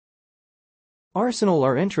Arsenal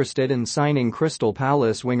are interested in signing Crystal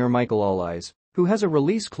Palace winger Michael Olise, who has a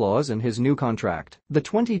release clause in his new contract. The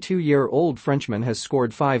 22-year-old Frenchman has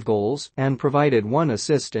scored 5 goals and provided 1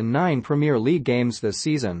 assist in 9 Premier League games this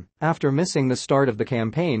season, after missing the start of the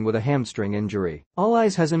campaign with a hamstring injury.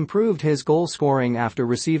 Olise has improved his goal scoring after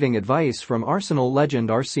receiving advice from Arsenal legend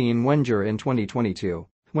Arsene Wenger in 2022,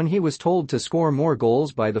 when he was told to score more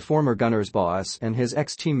goals by the former Gunners boss and his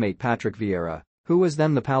ex-teammate Patrick Vieira, who was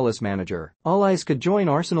then the Palace manager. Olise could join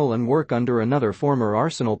Arsenal and work under another former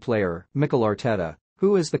Arsenal player, Mikel Arteta,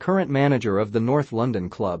 who is the current manager of the North London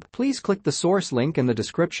club. Please click the source link in the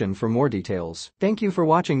description for more details. Thank you for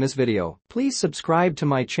watching this video. Please subscribe to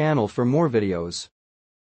my channel for more videos.